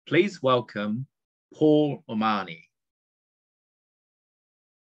Please welcome Paul Omani.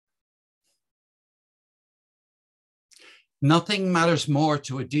 Nothing matters more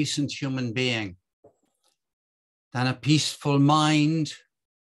to a decent human being than a peaceful mind,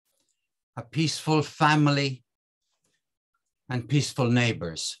 a peaceful family, and peaceful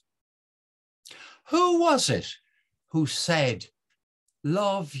neighbors. Who was it who said,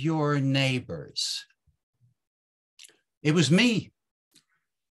 "Love your neighbors"? It was me.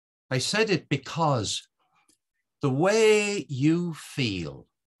 I said it because the way you feel,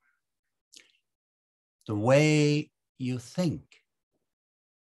 the way you think,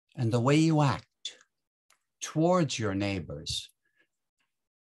 and the way you act towards your neighbors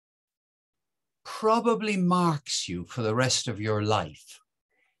probably marks you for the rest of your life.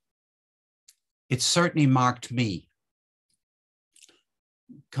 It certainly marked me.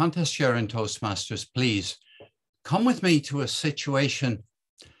 Contest share and Toastmasters, please come with me to a situation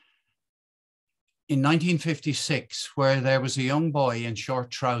in 1956 where there was a young boy in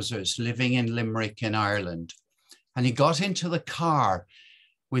short trousers living in Limerick in Ireland. And he got into the car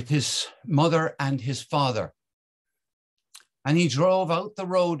with his mother and his father. And he drove out the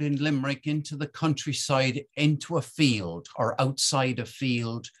road in Limerick into the countryside, into a field or outside a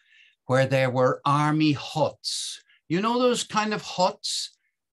field where there were army huts. You know those kind of huts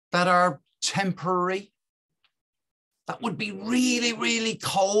that are temporary? That would be really, really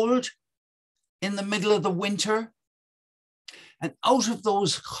cold in the middle of the winter. And out of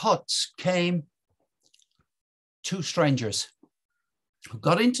those huts came two strangers who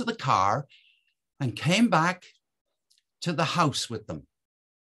got into the car and came back to the house with them.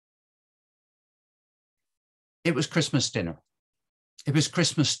 It was Christmas dinner. It was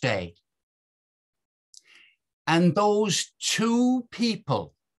Christmas Day. And those two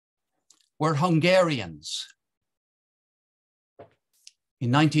people were Hungarians.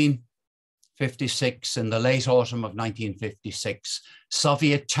 In 1956, in the late autumn of 1956,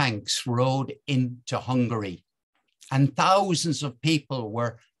 Soviet tanks rode into Hungary. And thousands of people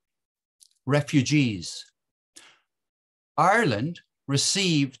were refugees. Ireland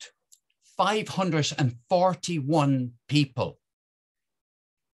received 541 people,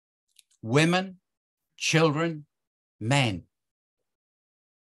 women, children, men.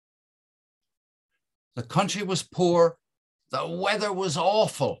 The country was poor, the weather was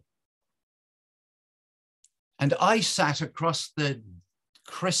awful. And I sat across the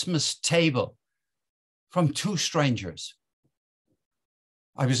Christmas table from two strangers.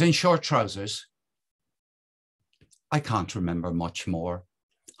 I was in short trousers. I can't remember much more.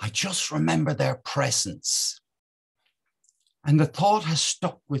 I just remember their presence. And the thought has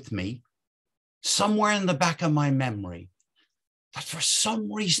stuck with me somewhere in the back of my memory that for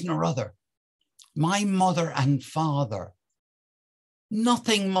some reason or other, my mother and father,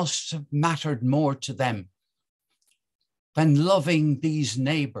 nothing must have mattered more to them than loving these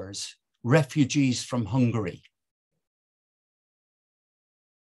neighbors, refugees from Hungary.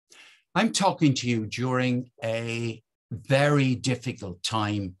 I'm talking to you during a very difficult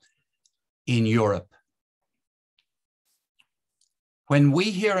time in Europe. When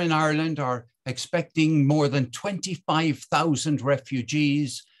we here in Ireland are expecting more than 25,000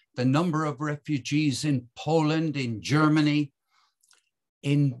 refugees, the number of refugees in Poland, in Germany,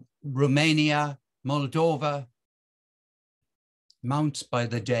 in Romania, Moldova, mounts by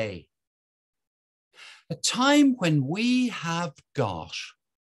the day. A time when we have got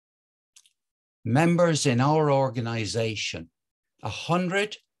members in our organization,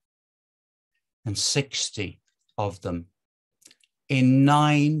 160 of them in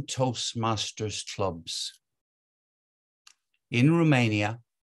 9 Toastmasters clubs in Romania,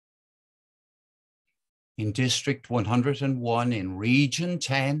 in District 101, in Region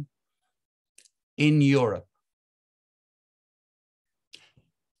 10, in Europe.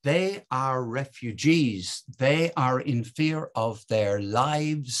 They are refugees. They are in fear of their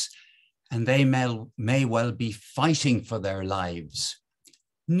lives, and they may well be fighting for their lives.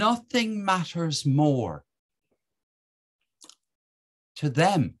 Nothing matters more to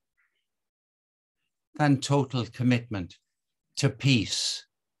them than total commitment to peace,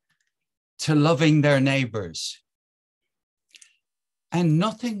 to loving their neighbors. And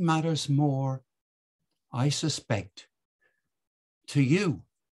nothing matters more, I suspect, to you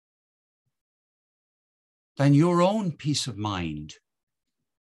than your own peace of mind,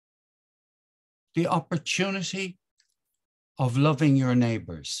 the opportunity of loving your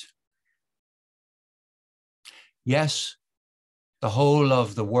neighbors. Yes, the whole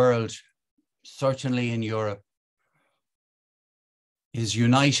of the world, certainly in Europe, is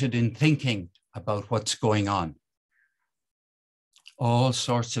united in thinking about what's going on. All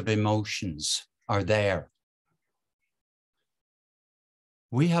sorts of emotions are there.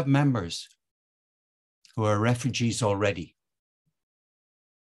 We have members who are refugees already.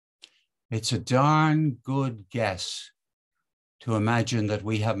 It's a darn good guess to imagine that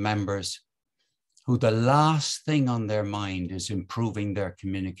we have members who the last thing on their mind is improving their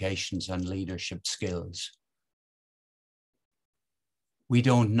communications and leadership skills. We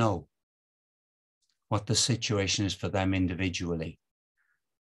don't know what the situation is for them individually.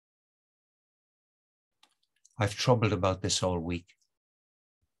 I've troubled about this all week.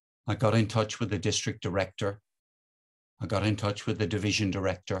 I got in touch with the district director. I got in touch with the division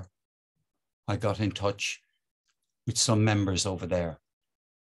director. I got in touch with some members over there.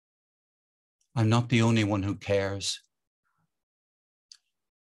 I'm not the only one who cares.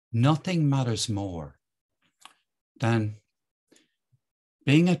 Nothing matters more than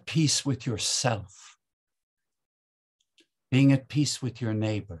being at peace with yourself, being at peace with your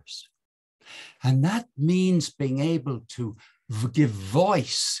neighbors. And that means being able to give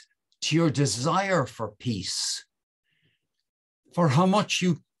voice to your desire for peace, for how much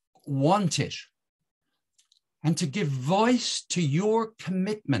you want it, and to give voice to your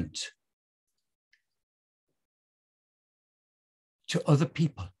commitment to other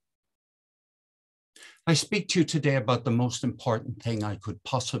people. I speak to you today about the most important thing I could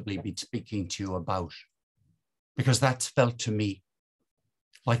possibly be speaking to you about, because that's felt to me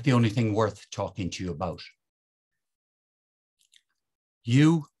like the only thing worth talking to you about.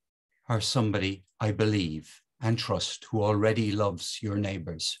 You are somebody, I believe and trust, who already loves your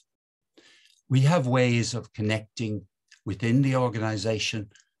neighbors. We have ways of connecting within the organization,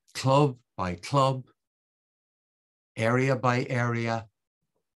 club by club, area by area,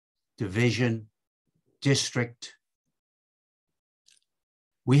 division, district.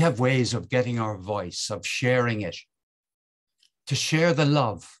 We have ways of getting our voice, of sharing it, to share the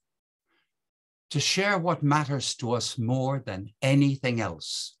love, to share what matters to us more than anything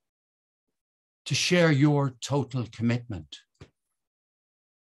else, to share your total commitment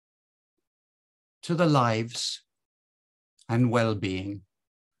to the lives and well-being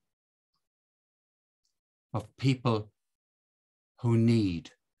of people who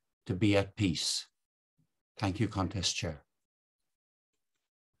need to be at peace. Thank you, Contest Chair.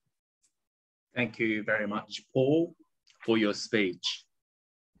 Thank you very much, Paul, for your speech.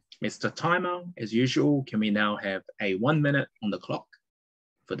 Mr. Timer, as usual, can we now have a 1 minute on the clock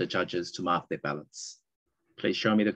for the judges to mark their ballots? Please show me the